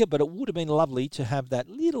deal breaker, but it would have been lovely to have that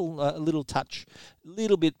little touch,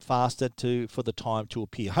 little bit faster for the time to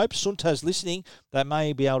appear. Hope Suunto's listening. They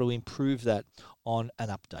may be able to improve that on an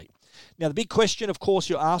update. Now, the big question, of course,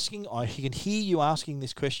 you're asking, I can hear you asking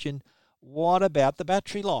this question, what about the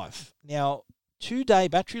battery life? Now, 2-day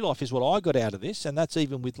battery life is what I got out of this, and that's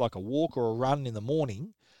even with like a walk or a run in the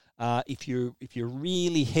morning. If you're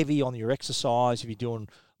really heavy on your exercise, if you're doing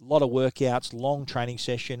a lot of workouts, long training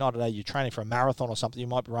session, I don't know, you're training for a marathon or something, you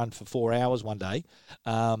might run for 4 hours one day,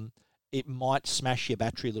 it might smash your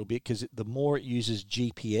battery a little bit because the more it uses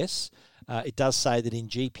GPS, it does say that in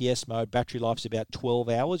GPS mode, battery life is about 12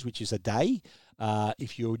 hours, which is a day.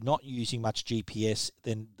 If you're not using much GPS,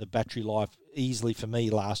 then the battery life easily for me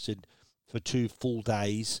lasted for 2 full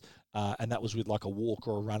days, and that was with like a walk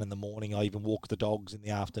or a run in the morning. I even walk the dogs in the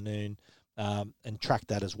afternoon and track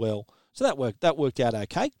that as well. So that worked out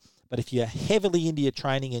okay. But if you're heavily into your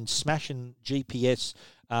training and smashing GPS,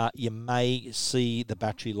 you may see the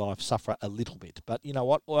battery life suffer a little bit. But you know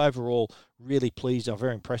what? Overall, really pleased. I'm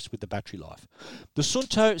very impressed with the battery life. The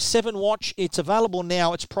Suunto 7 watch, it's available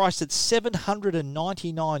now. It's priced at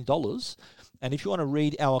 $799. And if you want to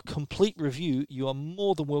read our complete review, you are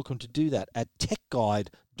more than welcome to do that at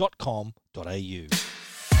techguide.com.au.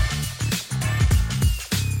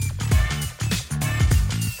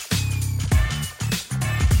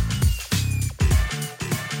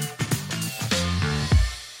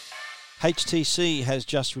 HTC has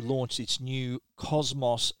just relaunched its new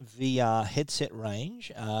Cosmos VR headset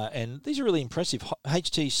range, and these are really impressive.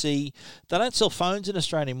 HTC, they don't sell phones in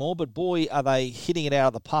Australia anymore, but boy, are they hitting it out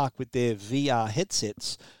of the park with their VR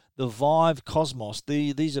headsets. The Vive Cosmos,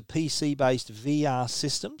 these are PC-based VR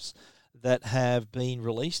systems that have been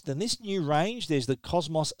released. In this new range, there's the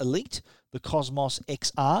Cosmos Elite, the Cosmos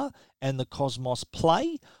XR, and the Cosmos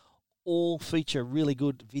Play. All feature really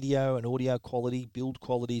good video and audio quality. Build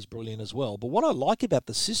quality is brilliant as well. But what I like about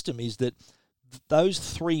the system is that those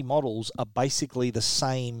 3 models are basically the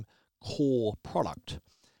same core product.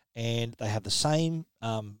 And they have the same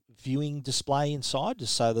viewing display inside.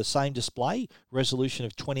 So the same display, resolution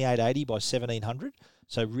of 2880 by 1700.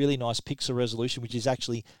 So really nice pixel resolution, which is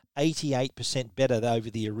actually 88% better than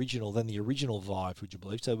the original Vive, would you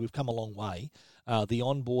believe? So we've come a long way. The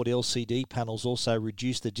onboard LCD panels also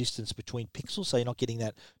reduce the distance between pixels, so you're not getting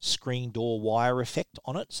that screen door wire effect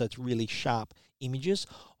on it. So it's really sharp images.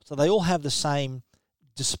 So they all have the same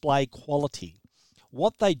display quality.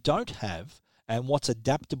 What they don't have, and what's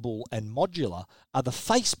adaptable and modular, are the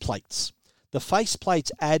faceplates. The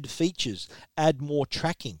faceplates add features, add more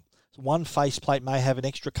tracking. One faceplate may have an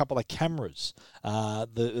extra couple of cameras.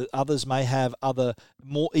 The others may have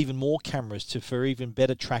even more cameras for even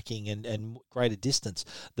better tracking and greater distance.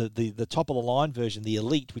 The top of the line version, the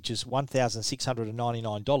Elite, which is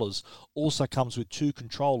 $1,699, also comes with 2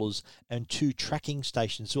 controllers and 2 tracking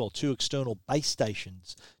stations as well, 2 external base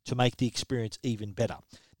stations to make the experience even better.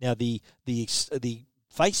 Now the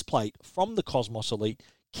faceplate from the Cosmos Elite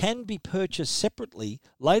can be purchased separately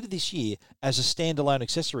later this year as a standalone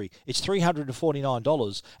accessory. It's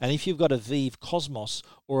 $349, and if you've got a Vive Cosmos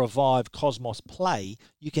or a Vive Cosmos Play,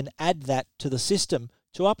 you can add that to the system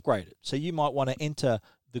to upgrade it. So you might want to enter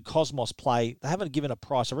the Cosmos Play. They haven't given a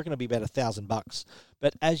price. I reckon it'll be about $1,000.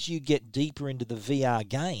 But as you get deeper into the VR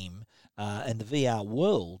game and the VR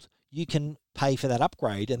world, you can pay for that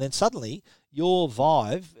upgrade, and then suddenly your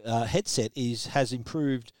Vive headset has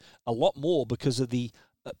improved a lot more because of the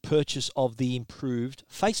purchase of the improved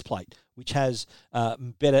faceplate, which has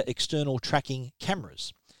better external tracking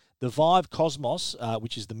cameras. The Vive Cosmos,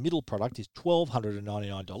 which is the middle product, is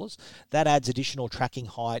 $1,299. That adds additional tracking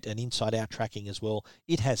height and inside-out tracking as well.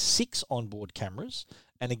 It has 6 onboard cameras,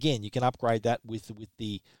 and again, you can upgrade that with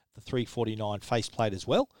the $349 faceplate as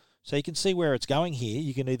well. So you can see where it's going here.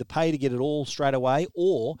 You can either pay to get it all straight away,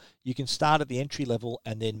 or you can start at the entry level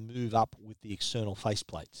and then move up with the external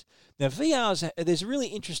faceplates. Now, there's a really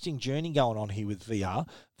interesting journey going on here with VR.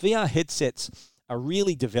 VR headsets are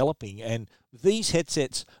really developing, and these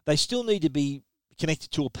headsets, they still need to be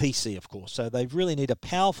connected to a PC, of course. So they really need a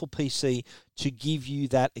powerful PC to give you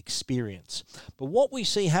that experience. But what we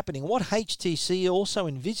see happening, what HTC also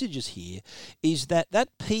envisages here, is that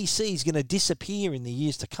PC is going to disappear in the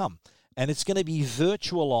years to come, and it's going to be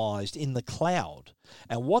virtualized in the cloud.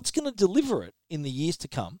 And what's going to deliver it in the years to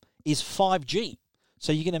come is 5G.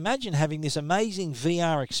 So you can imagine having this amazing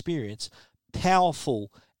VR experience,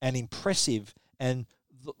 powerful and impressive, and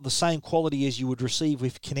the same quality as you would receive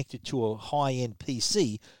if connected to a high-end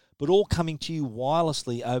PC, but all coming to you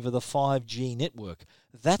wirelessly over the 5G network.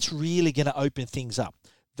 That's really going to open things up.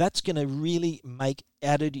 That's going to really make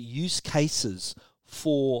added use cases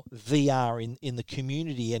for VR in the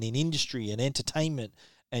community and in industry and entertainment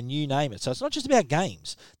and you name it. So it's not just about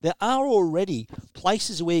games. There are already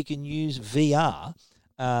places where you can use VR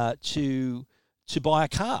to buy a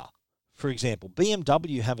car. For example,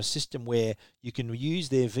 BMW have a system where you can use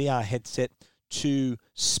their VR headset to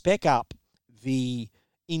spec up the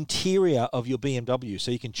interior of your BMW. So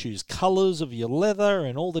you can choose colors of your leather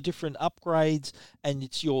and all the different upgrades, and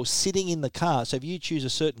you're sitting in the car. So if you choose a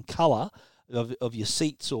certain color of your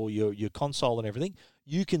seats or your console and everything,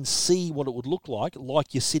 you can see what it would look like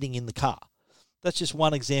you're sitting in the car. That's just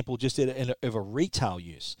one example just of a retail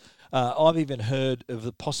use. I've even heard of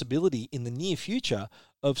the possibility in the near future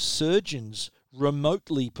of surgeons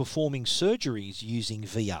remotely performing surgeries using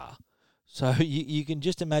VR. So you can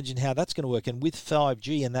just imagine how that's going to work. And with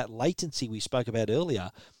 5G and that latency we spoke about earlier,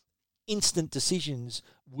 instant decisions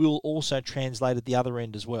will also translate at the other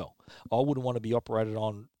end as well. I wouldn't want to be operated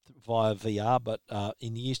on via VR, but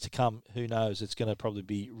in years to come, who knows? It's going to probably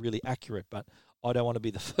be really accurate, but I don't want to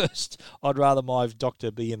be the first. I'd rather my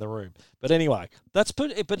doctor be in the room. But anyway, but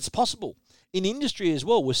it's possible. In industry as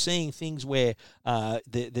well, we're seeing things where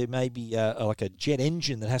there may be like a jet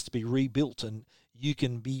engine that has to be rebuilt, and you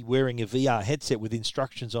can be wearing a VR headset with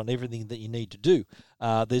instructions on everything that you need to do.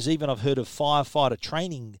 There's even, I've heard of firefighter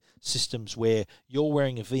training systems where you're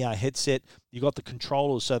wearing a VR headset, you've got the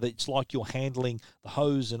controllers so that it's like you're handling the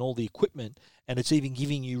hose and all the equipment, and it's even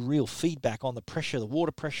giving you real feedback on the pressure, the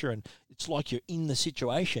water pressure, and it's like you're in the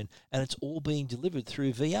situation, and it's all being delivered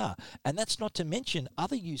through VR. And that's not to mention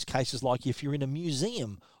other use cases like if you're in a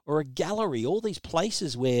museum or a gallery, all these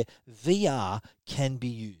places where VR can be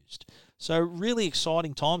used. So really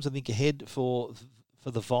exciting times, I think, ahead for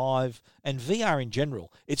the Vive and VR in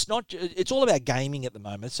general. It's all about gaming at the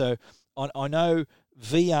moment. So I know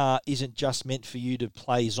VR isn't just meant for you to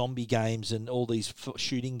play zombie games and all these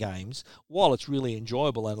shooting games. While it's really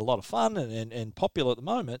enjoyable and a lot of fun and popular at the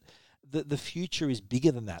moment, the future is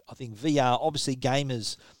bigger than that. I think VR, obviously,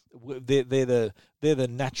 gamers, they're the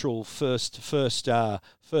natural first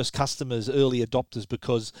customers, early adopters,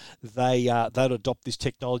 because they'll adopt this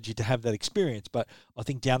technology to have that experience. But I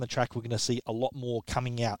think down the track we're going to see a lot more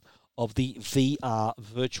coming out of the VR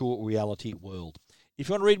virtual reality world. If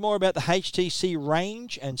you want to read more about the HTC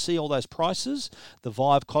range and see all those prices, the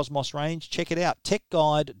Vive Cosmos range, check it out,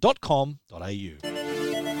 techguide.com.au.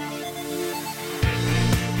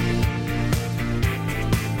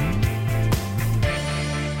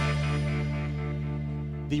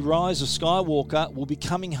 The Rise of Skywalker will be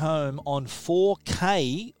coming home on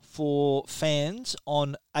 4K for fans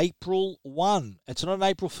on April 1. It's not an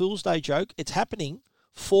April Fool's Day joke. It's happening.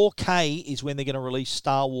 4K is when they're going to release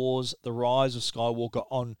Star Wars The Rise of Skywalker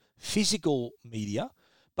on physical media,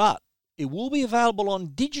 but it will be available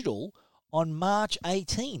on digital on March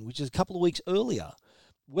 18, which is a couple of weeks earlier.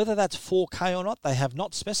 Whether that's 4K or not, they have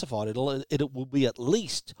not specified. It will be at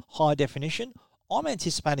least high definition. I'm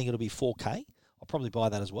anticipating it'll be 4K. I'll probably buy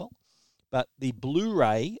that as well. But the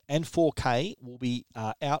Blu-ray and 4K will be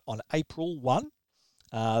out on April 1.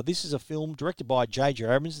 This is a film directed by J.J.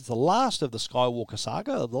 Abrams. It's the last of the Skywalker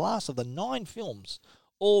saga, the last of the 9 films,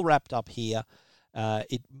 all wrapped up here.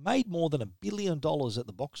 It made more than $1 billion at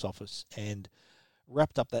the box office and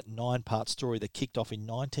wrapped up that 9-part story that kicked off in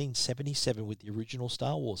 1977 with the original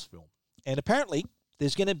Star Wars film. And apparently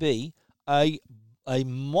there's going to be a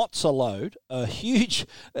mozza load, a huge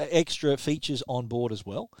extra features on board as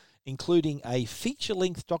well, including a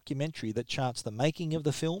feature-length documentary that charts the making of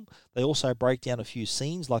the film. They also break down a few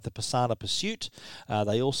scenes like the Pisana Pursuit.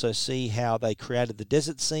 They also see how they created the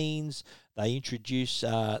desert scenes. They introduce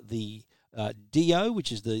the Dio,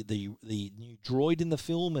 which is the new droid in the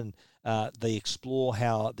film, and they explore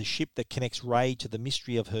how the ship that connects Rey to the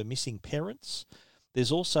mystery of her missing parents.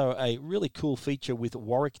 There's also a really cool feature with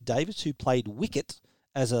Warwick Davis, who played Wicket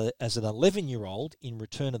as an 11-year-old in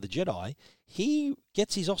Return of the Jedi. He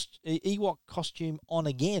gets his Ewok costume on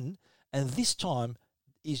again, and this time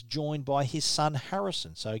is joined by his son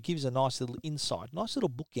Harrison. So it gives a nice little insight, nice little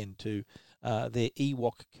bookend to their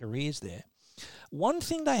Ewok careers there. One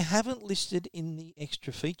thing they haven't listed in the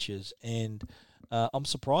extra features, and I'm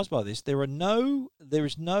surprised by this, there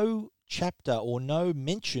is no chapter or no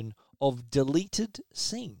mention of deleted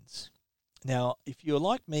scenes. Now, if you're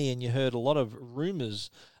like me and you heard a lot of rumours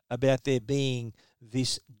about there being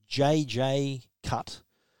this JJ cut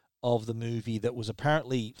of the movie that was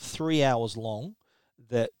apparently 3 hours long,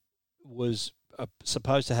 that was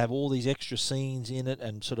supposed to have all these extra scenes in it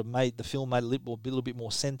and sort of made the film made a little bit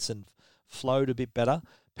more sense and flowed a bit better.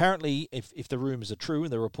 Apparently, if the rumours are true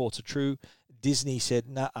and the reports are true, Disney said,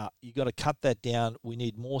 nah, you got to cut that down. We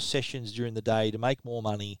need more sessions during the day to make more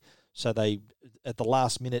money. So they, at the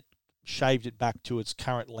last minute, shaved it back to its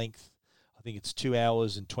current length. I think it's 2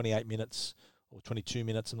 hours and 28 minutes or 22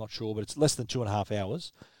 minutes, I'm not sure, but it's less than 2.5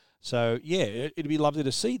 hours. So, yeah, it'd be lovely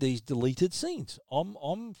to see these deleted scenes. I,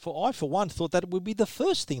 for one, thought that it would be the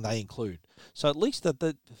first thing they include. So at least that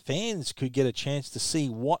the fans could get a chance to see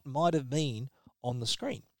what might have been on the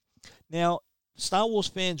screen. Now, Star Wars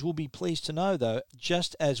fans will be pleased to know, though,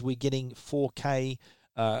 just as we're getting 4K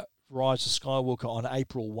Rise of Skywalker on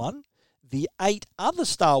April 1, the 8 other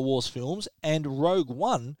Star Wars films and Rogue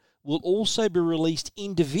One will also be released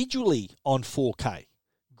individually on 4K.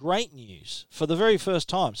 Great news for the very first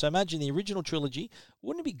time. So imagine the original trilogy.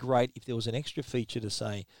 Wouldn't it be great if there was an extra feature to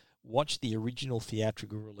say, watch the original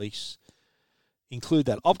theatrical release? Include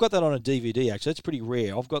that. I've got that on a DVD, actually. That's pretty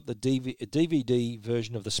rare. I've got the DVD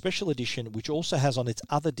version of the special edition, which also has on its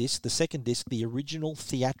other disc, the second disc, the original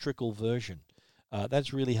theatrical version.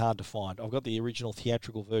 That's really hard to find. I've got the original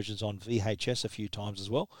theatrical versions on VHS a few times as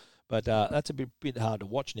well, but that's a bit hard to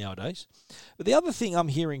watch nowadays. But the other thing I'm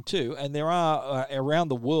hearing too, and there are around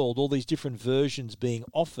the world all these different versions being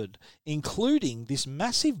offered, including this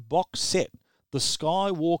massive box set, the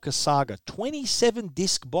Skywalker Saga,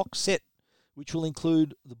 27-disc box set, which will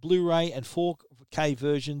include the Blu-ray and 4K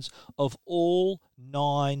versions of all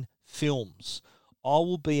 9 films. I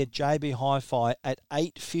will be at JB Hi-Fi at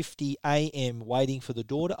 8:50 a.m. waiting for the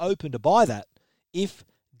door to open to buy that if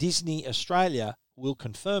Disney Australia will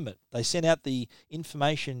confirm it. They sent out the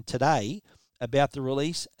information today about the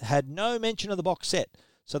release, had no mention of the box set.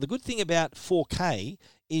 So the good thing about 4K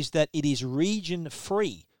is that it is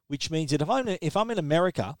region-free, which means that if I'm in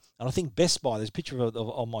America, and I think Best Buy, there's a picture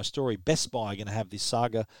of my story, Best Buy are going to have this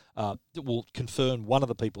Saga that will confirm one of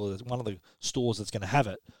the stores that's going to have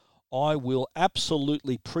it. I will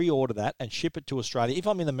absolutely pre-order that and ship it to Australia. If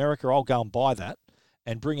I'm in America, I'll go and buy that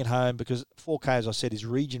and bring it home because 4K, as I said, is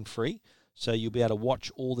region-free. So you'll be able to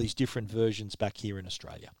watch all these different versions back here in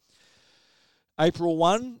Australia. April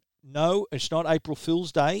 1, no, it's not April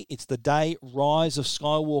Fool's Day. It's the day Rise of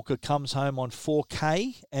Skywalker comes home on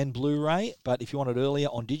 4K and Blu-ray. But if you want it earlier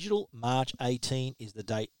on digital, March 18 is the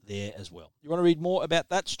date there as well. You want to read more about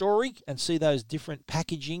that story and see those different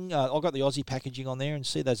packaging? I've got the Aussie packaging on there and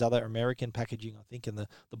see those other American packaging, I think, in the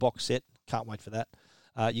box set. Can't wait for that.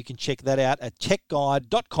 You can check that out at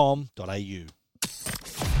techguide.com.au.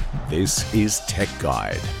 This is Tech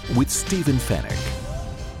Guide with Stephen Fennick.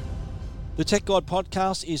 The Tech Guide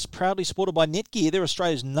podcast is proudly supported by Netgear. They're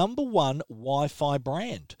Australia's #1 Wi-Fi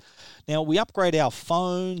brand. Now, we upgrade our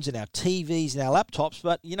phones and our TVs and our laptops,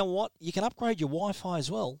 but you know what? You can upgrade your Wi-Fi as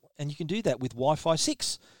well, and you can do that with Wi-Fi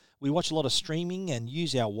 6. We watch a lot of streaming and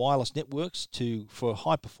use our wireless networks for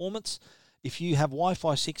high performance. If you have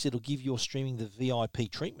Wi-Fi 6, it'll give your streaming the VIP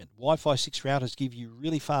treatment. Wi-Fi 6 routers give you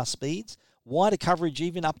really fast speeds, wider coverage,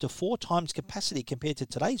 even up to 4 times capacity compared to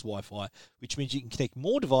today's Wi-Fi, which means you can connect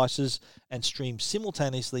more devices and stream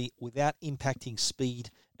simultaneously without impacting speed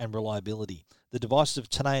and reliability. The devices of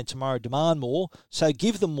today and tomorrow demand more, so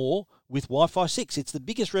give them more with Wi-Fi 6. It's the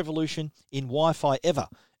biggest revolution in Wi-Fi ever,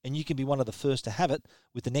 and you can be one of the first to have it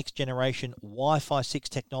with the next generation Wi-Fi 6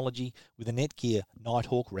 technology with a Netgear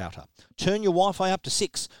Nighthawk router. Turn your Wi-Fi up to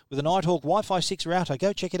 6 with a Nighthawk Wi-Fi 6 router.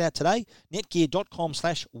 Go check it out today,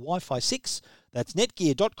 netgear.com/Wi-Fi 6. That's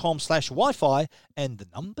netgear.com/Wi-Fi and the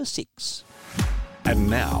number 6. And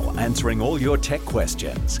now, answering all your tech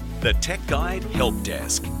questions, the Tech Guide Help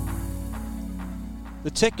Desk. The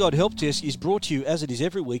Tech Guide Help Desk is brought to you, as it is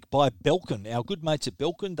every week, by Belkin. Our good mates at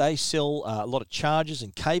Belkin, they sell a lot of chargers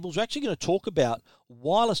and cables. We're actually going to talk about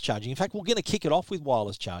wireless charging. In fact, we're going to kick it off with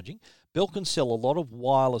wireless charging. Belkin sell a lot of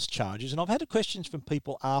wireless chargers, and I've had questions from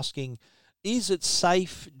people asking, is it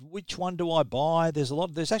safe? Which one do I buy?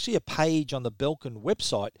 There's actually a page on the Belkin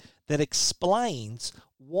website that explains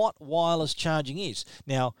what wireless charging is.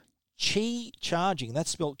 Now, Qi charging, that's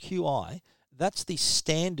spelled QI, that's the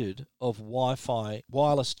standard of Wi-Fi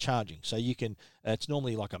wireless charging. So you can, it's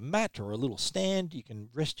normally like a mat or a little stand. You can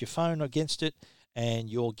rest your phone against it and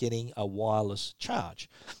you're getting a wireless charge.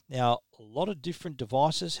 Now, a lot of different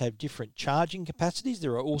devices have different charging capacities.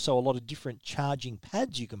 There are also a lot of different charging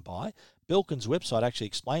pads you can buy. Belkin's website actually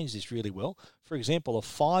explains this really well. For example, a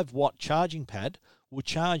 5-watt charging pad will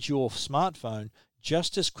charge your smartphone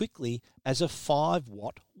just as quickly as a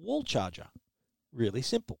 5-watt wall charger. Really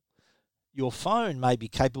simple. Your phone may be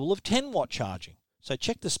capable of 10-watt charging. So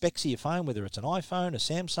check the specs of your phone, whether it's an iPhone, a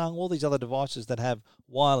Samsung, all these other devices that have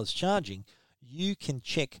wireless charging. You can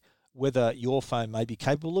check whether your phone may be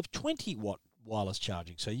capable of 20-watt wireless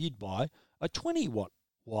charging. So you'd buy a 20-watt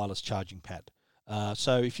wireless charging pad.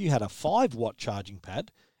 So if you had a 5-watt charging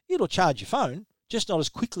pad, it'll charge your phone, just not as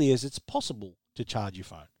quickly as it's possible to charge your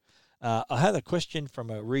phone. I had a question from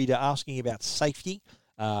a reader asking about safety.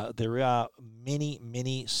 There are many,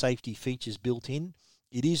 many safety features built in.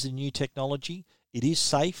 It is the new technology. It is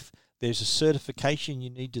safe. There's a certification you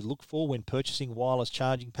need to look for when purchasing wireless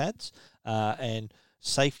charging pads, and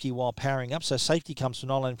safety while powering up. So safety comes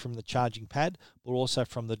not only from the charging pad, but also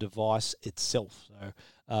from the device itself. So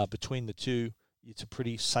between the two, it's a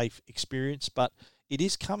pretty safe experience, but it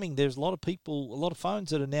is coming. There's a lot of phones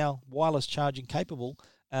that are now wireless charging capable,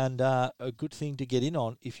 and a good thing to get in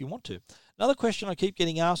on if you want to. Another question I keep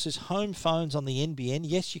getting asked is home phones on the NBN.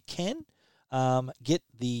 Yes, you can get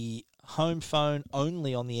the home phone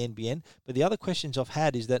only on the NBN, but the other questions I've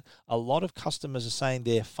had is that a lot of customers are saying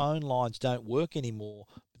their phone lines don't work anymore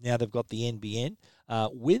now they've got the NBN.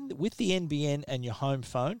 With the NBN and your home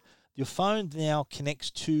phone, your phone now connects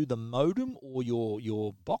to the modem or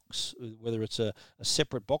your box, whether it's a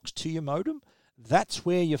separate box to your modem. That's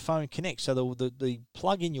where your phone connects. So the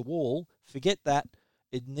plug in your wall, forget that.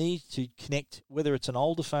 It needs to connect, whether it's an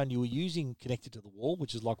older phone you were using connected to the wall,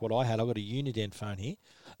 which is like what I had. I've got a Uniden phone here.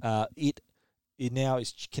 It now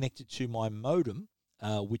is connected to my modem,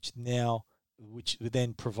 which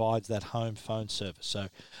then provides that home phone service. So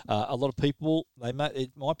a lot of people,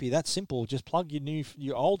 it might be that simple. Just plug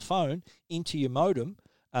your old phone into your modem.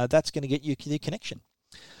 That's going to get you the connection.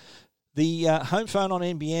 The home phone on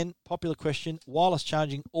NBN, popular question. Wireless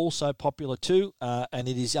charging, also popular too, and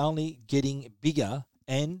it is only getting bigger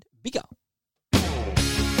and bigger.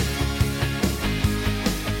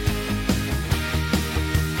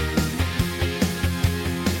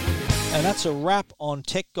 And that's a wrap on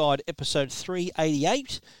Tech Guide episode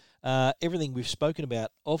 388. Everything we've spoken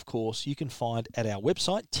about, of course, you can find at our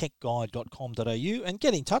website, techguide.com.au, and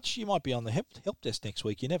get in touch. You might be on the help desk next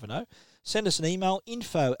week. You never know. Send us an email,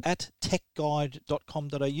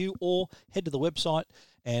 info@techguide.com.au, or head to the website,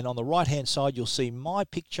 and on the right-hand side, you'll see my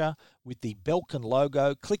picture with the Belkin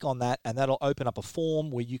logo. Click on that, and that'll open up a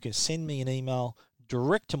form where you can send me an email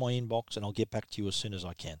direct to my inbox, and I'll get back to you as soon as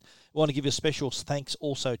I can. I want to give a special thanks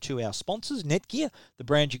also to our sponsors, Netgear, the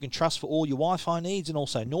brand you can trust for all your Wi-Fi needs, and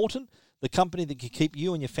also Norton, the company that can keep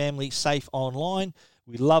you and your family safe online.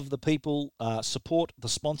 We love the people, support the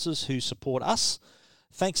sponsors who support us.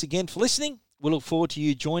 Thanks again for listening. We look forward to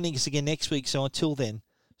you joining us again next week. So until then,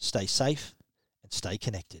 stay safe and stay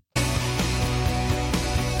connected.